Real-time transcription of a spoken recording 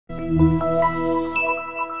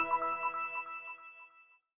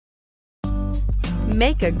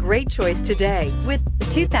Make a great choice today with the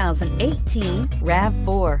 2018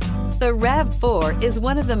 RAV4. The RAV4 is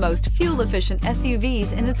one of the most fuel-efficient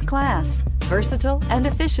SUVs in its class. Versatile and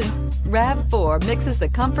efficient, RAV4 mixes the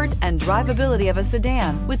comfort and drivability of a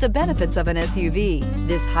sedan with the benefits of an SUV.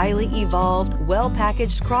 This highly evolved,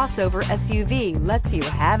 well-packaged crossover SUV lets you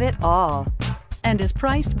have it all and is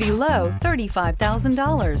priced below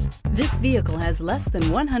 $35,000. This vehicle has less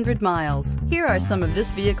than 100 miles. Here are some of this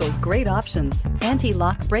vehicle's great options: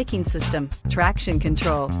 anti-lock braking system, traction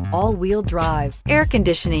control, all-wheel drive, air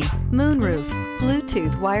conditioning, moonroof,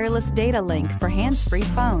 Bluetooth wireless data link for hands-free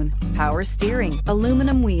phone, power steering,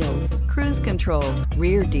 aluminum wheels, cruise control,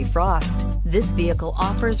 rear defrost. This vehicle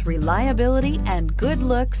offers reliability and good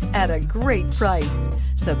looks at a great price.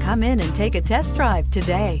 So come in and take a test drive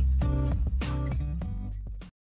today.